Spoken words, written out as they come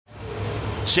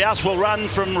South will run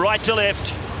from right to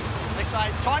left.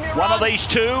 One of these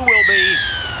two will be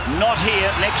not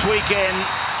here next weekend.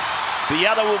 The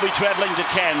other will be travelling to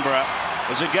Canberra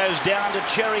as it goes down to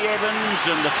Cherry Evans,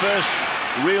 and the first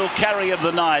real carry of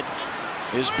the night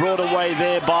is brought away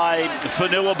there by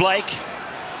Fanua Blake,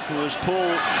 who, as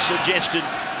Paul suggested,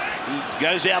 he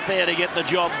goes out there to get the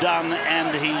job done,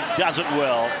 and he does it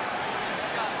well.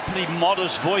 Pretty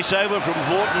modest voiceover from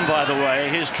Vorton, by the way.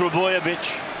 Here's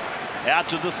Trebojevic out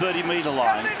to the 30-metre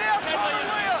line.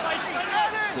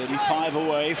 35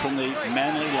 away from the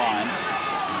Manly line.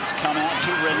 It's come out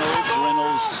to Reynolds.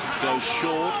 Reynolds goes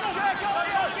short.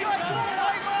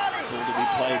 Ball to be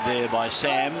played there by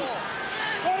Sam.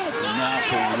 And now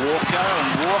for Walker,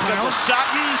 and Walker to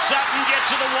Sutton. Sutton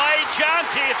gets it away.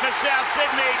 Chance here for South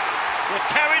Sydney. They've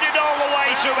carried it all the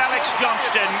way through Alex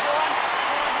Johnston.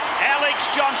 Alex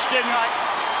Johnston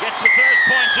gets the first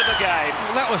points of the game.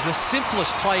 Well, that was the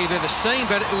simplest play you've ever seen,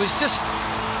 but it was just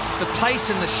the pace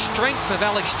and the strength of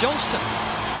Alex Johnston.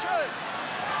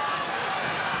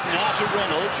 Now to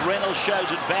Reynolds. Reynolds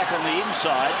shows it back on the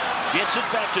inside, gets it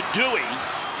back to Dewey,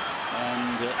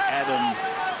 and Adam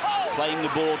playing the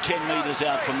ball 10 metres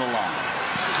out from the line.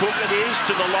 Cook it is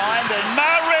to the line, then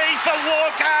Murray for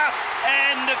Walker,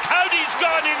 and Cody's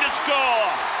gone in to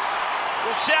score.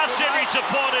 The South Sydney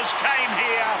supporters came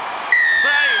here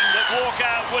praying that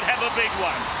Walker would have a big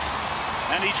one,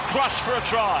 and he's crushed for a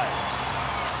try.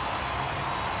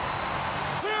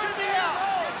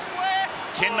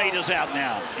 10 metres out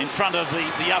now, in front of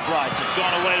the uprights. It's gone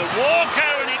away to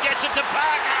Walker, and he gets it to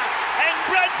Parker, and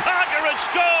Brad Parker has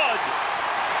scored.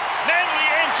 Manly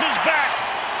answers back.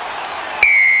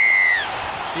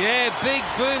 Yeah, big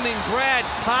booming Brad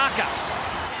Parker.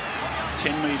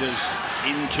 10 metres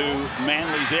into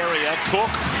Manly's area. Cook,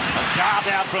 a dart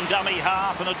out from dummy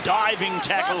half, and a diving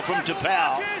tackle from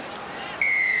Tapau.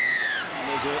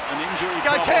 There's an injury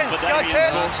problem for Damien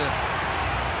Cook.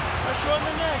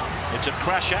 It's a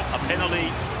crusher. A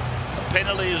penalty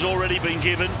has already been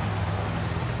given.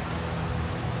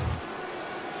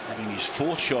 Having his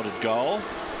fourth shot at goal.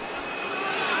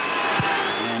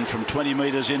 And from 20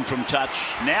 metres in from touch.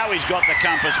 Now he's got the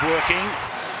compass working.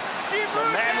 So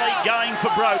Manly going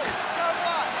for broke.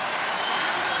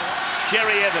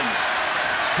 Cherry Evans,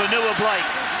 Fanua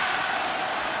Blake.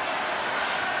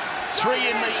 Three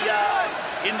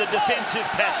in the defensive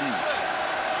pattern.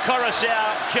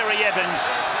 Coruscant, Cherry Evans,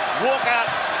 Walker,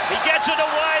 he gets it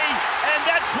away, and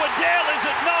that's Waddell, is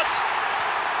it not?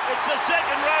 It's the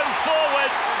second row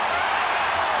forward,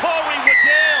 Corey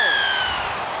Waddell.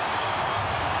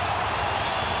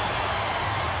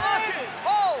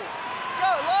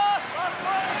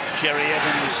 Cherry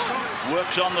Evans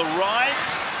works on the right,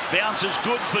 bounces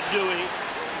good for Dewey,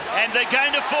 and they're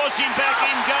going to force him back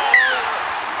in goal.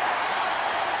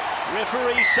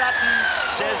 Referee Sutton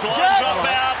says line drop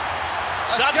out.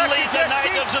 Suddenly the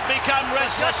natives have become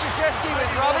restless.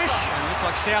 With rubbish. It looks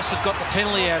like South have got the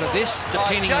penalty out of this,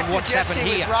 depending on what's happened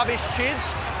here. With rubbish,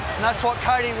 Chids, and that's what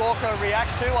Cody Walker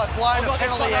reacts to. I've blown a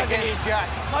penalty against Jack.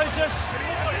 Moses.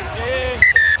 Yeah.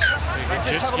 And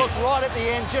just have a look right at the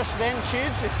end, just then,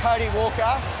 Chids, if Cody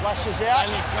Walker lashes out.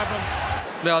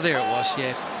 No, there it was,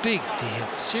 yeah. Big deal.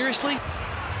 Seriously?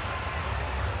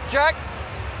 Jack,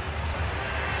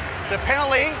 the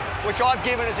penalty which I've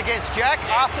given is against Jack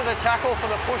after the tackle for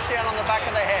the push down on the back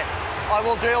of the head. I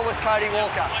will deal with Cody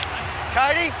Walker.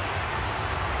 Cody?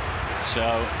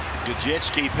 So,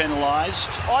 Gajetski penalised.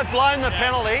 I've blown the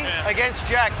penalty against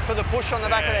Jack for the push on the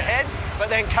back of the head, but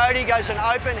then Cody goes an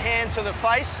open hand to the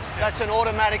face. That's an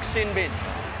automatic sin bin.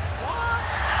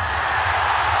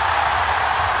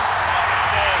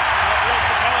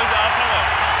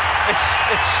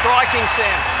 It's striking, Sam.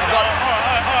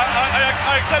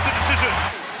 I accept the decision.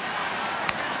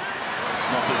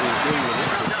 Not that we agree with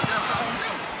it, but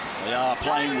they are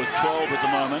playing with 12 at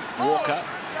the moment. Walker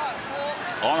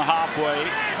on halfway.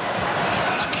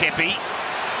 It's Kepi.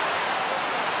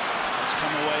 It's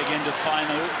come away again to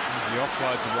Fainu. The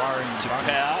offloads are worrying. To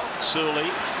Power. Suli.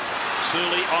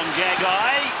 Suli on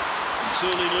Gagai.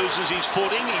 Suli loses his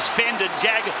footing. He's fended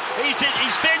Gagai.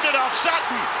 He's fended off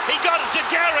Sutton. He got it to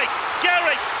Garrick.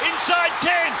 Garrick inside 10.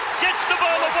 Gets the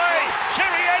ball away.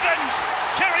 Cherry Evans.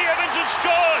 Cherry Evans has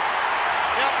scored.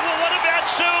 Yep. Well, what about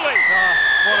Suli?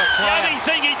 What a player. The only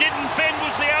thing he didn't fend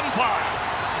was the umpire.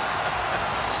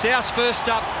 South's first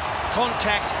up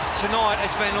contact tonight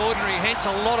has been ordinary, hence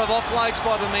a lot of offloads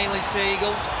by the Manly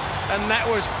Seagulls, and that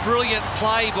was brilliant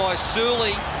play by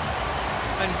Suli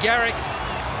and Garrick.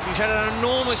 He's had an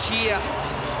enormous year.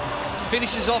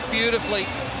 Finishes off beautifully.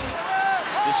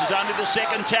 This is under the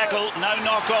second tackle, no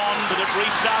knock on, but it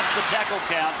restarts the tackle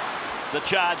count. The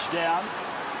charge down.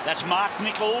 That's Mark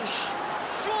Nichols.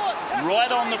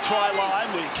 Right on the try line.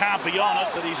 We can't be on it,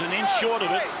 but he's an inch short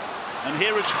of it. And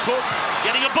here it's Cook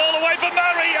getting a ball away from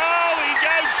Murray. Oh, he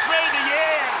goes through the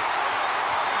air.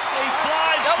 He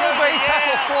flies through the air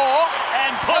tackle 4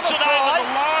 and puts it over the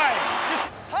line. Just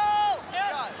hold.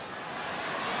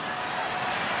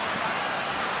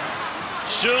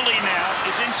 Sully now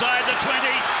is inside the 20.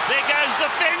 There goes the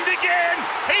fend again.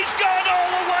 He's gone all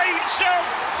the way himself.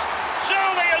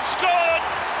 Sully has scored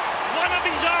one of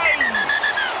his own.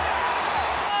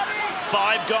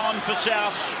 5 gone for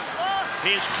Souths.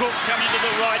 Here's Cook coming to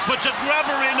the right, puts a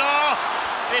grubber in. Oh,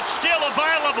 it's still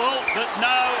available, but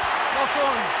no.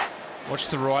 Watch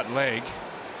the right leg.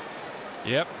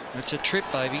 Yep. It's a trip,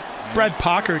 baby. Brad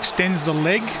Parker extends the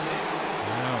leg.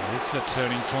 Oh, this is a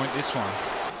turning point, this one.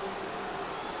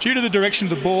 Due to the direction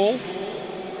of the ball,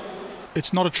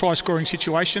 it's not a try-scoring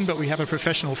situation, but we have a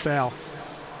professional foul.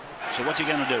 So what's he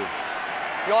going to do?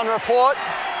 You're on report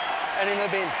and in the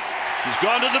bin. He's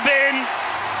gone to the bin.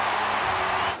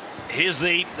 Here's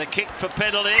the kick for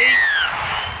penalty.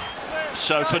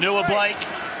 So Fanua Blake.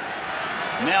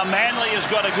 Now Manly has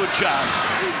got a good chance.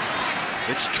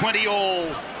 It's 20 all.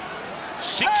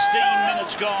 16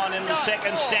 minutes gone in the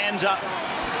second stanza.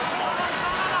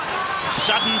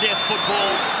 Sudden death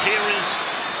football. Here is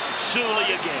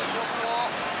Sully again.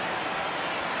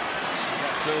 So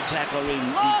that third tackler in.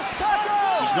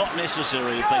 He's not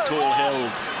necessary if they call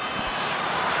held.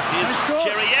 Here's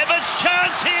Jerry Evans.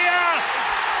 Chance here.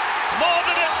 More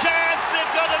than a chance.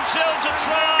 They've got themselves a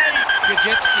try.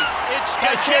 Gajetski. It's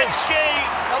Gajetski.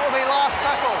 That will be last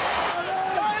tackle.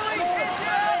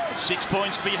 6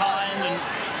 points behind, and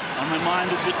I'm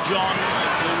reminded that John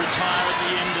will retire at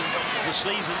the end of the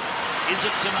season. Is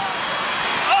it tonight?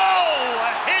 Oh,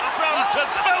 a hit from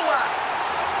Tafua.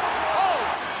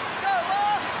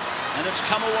 And it's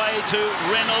come away to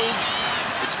Reynolds.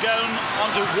 It's gone on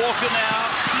to Walker now.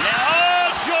 Oh,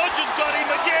 George has got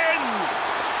him again.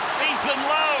 Ethan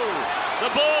Lowe. The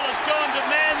ball has gone to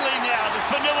Manly now, to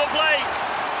Fanua Blake.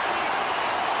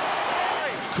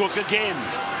 Cook again.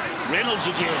 Reynolds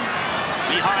again.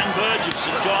 Behind Burgess.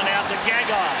 It's gone out to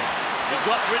Gagai. He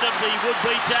got rid of the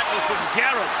would-be tackle from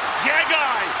Garrett.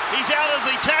 Gagai, he's out of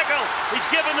the tackle. He's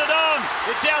given it on.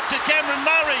 It's out to Cameron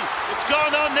Murray. It's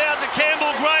gone on now to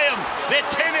Campbell Graham. They're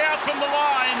 10 out from the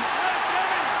line.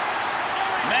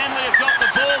 Manly have got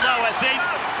the ball though, I think.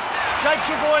 Jake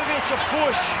surviving, it's a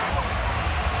push.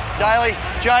 Daly,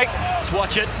 Jake. Let's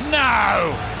watch it.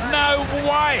 No! No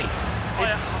way!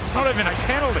 It's not even a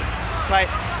penalty. Mate,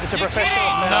 it's a professional.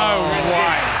 No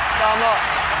way. No, I'm not.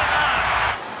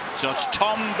 So it's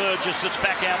Tom Burgess that's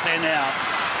back out there now.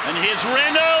 And here's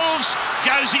Reynolds.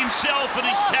 Goes himself and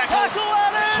he's tackled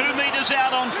 2 metres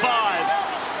out on 5.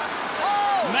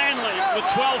 Manly with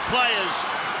 12 players.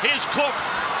 Here's Cook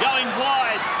going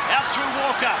wide. Out through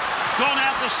Walker. It's gone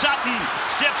out to Sutton.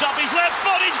 Steps up his left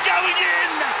foot. He's going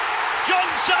in. John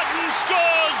Sutton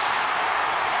scores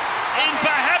in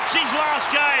perhaps his last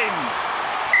game.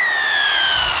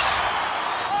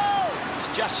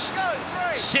 It's just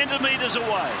centimetres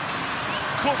away.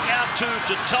 Cook out to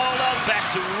Totola,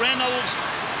 back to Reynolds,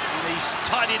 and he's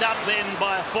tidied up then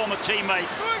by a former teammate,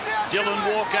 Dylan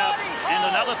Walker, and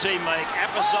another teammate,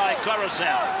 Afasai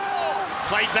Coruscant.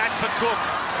 Played back for Cook.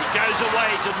 He goes away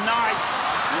to Knight,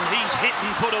 and he's hit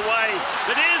and put away.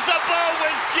 But here's the ball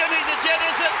with Jimmy the Jet,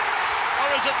 is it? Or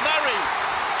is it Murray?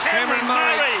 Cameron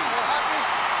Murray.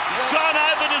 He's gone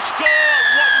over to score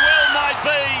what well might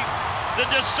be the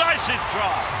decisive try.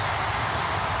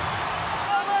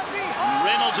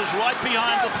 Reynolds is right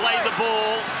behind to play the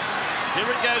ball. Here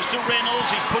it goes to Reynolds.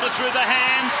 He's put it through the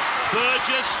hands.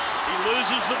 Burgess, he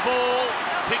loses the ball.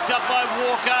 Picked up by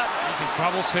Walker. He's in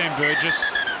trouble, Sam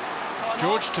Burgess.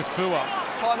 George Tafua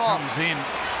comes in.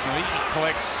 I think he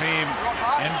collects Sam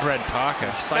and Brad Parker.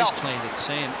 His face planted,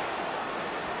 Sam.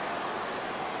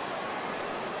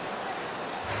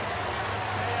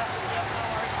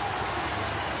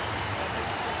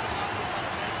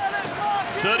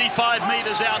 .35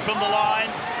 metres out from the line.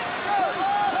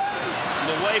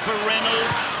 And away for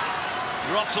Reynolds.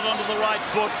 Drops it onto the right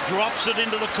foot. Drops it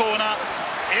into the corner.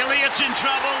 Elliott's in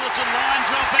trouble. It's a line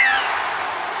drop out.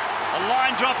 A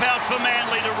line drop out for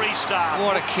Manly to restart.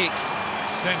 What a kick.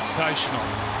 Sensational.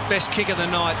 Best kick of the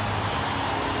night.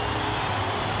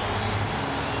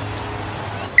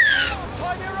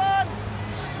 Time your run.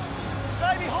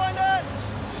 Stay behind it.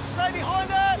 Stay behind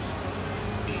it.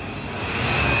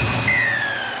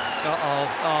 Uh-oh.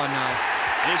 Oh, no.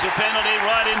 Here's a penalty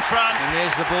right in front. And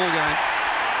there's the ball game.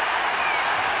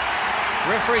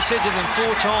 Referee said to them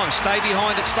 4 times, stay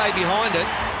behind it, stay behind it.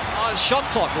 Oh, the shot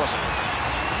clock, was it?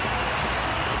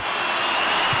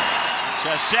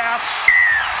 The Souths,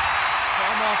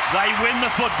 they win the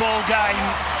football game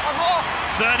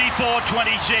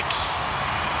 34-26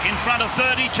 in front of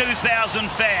 32,000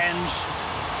 fans.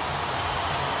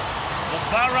 The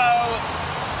Borough,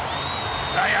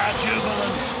 they are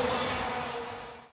jubilant.